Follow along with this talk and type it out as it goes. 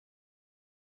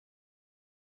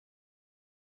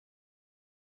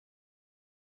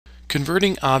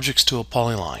Converting objects to a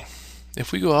polyline.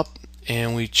 If we go up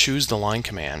and we choose the line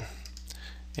command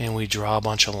and we draw a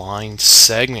bunch of line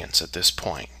segments at this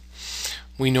point,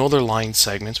 we know they're line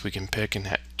segments. We can pick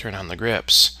and turn on the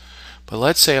grips. But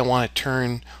let's say I want to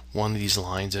turn one of these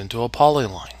lines into a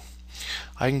polyline.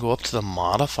 I can go up to the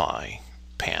Modify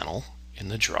panel in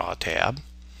the Draw tab,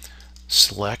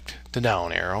 select the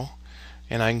down arrow,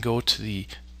 and I can go to the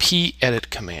P-Edit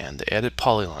command, the Edit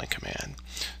Polyline command.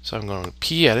 So I'm going to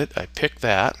P-Edit, I pick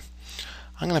that.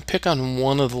 I'm going to pick on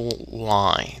one of the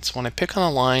lines. When I pick on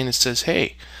a line, it says,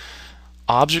 hey,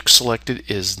 object selected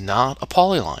is not a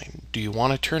polyline. Do you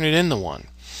want to turn it into one?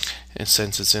 And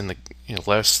since it's in the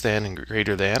less than and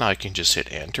greater than, I can just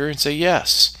hit enter and say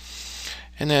yes.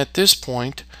 And at this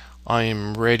point, I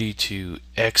am ready to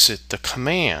exit the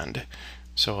command,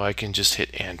 so I can just hit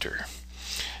enter.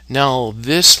 Now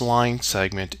this line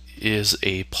segment is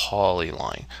a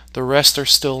polyline. The rest are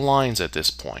still lines at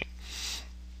this point.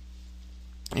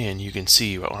 And you can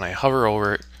see when I hover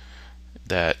over it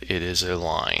that it is a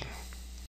line.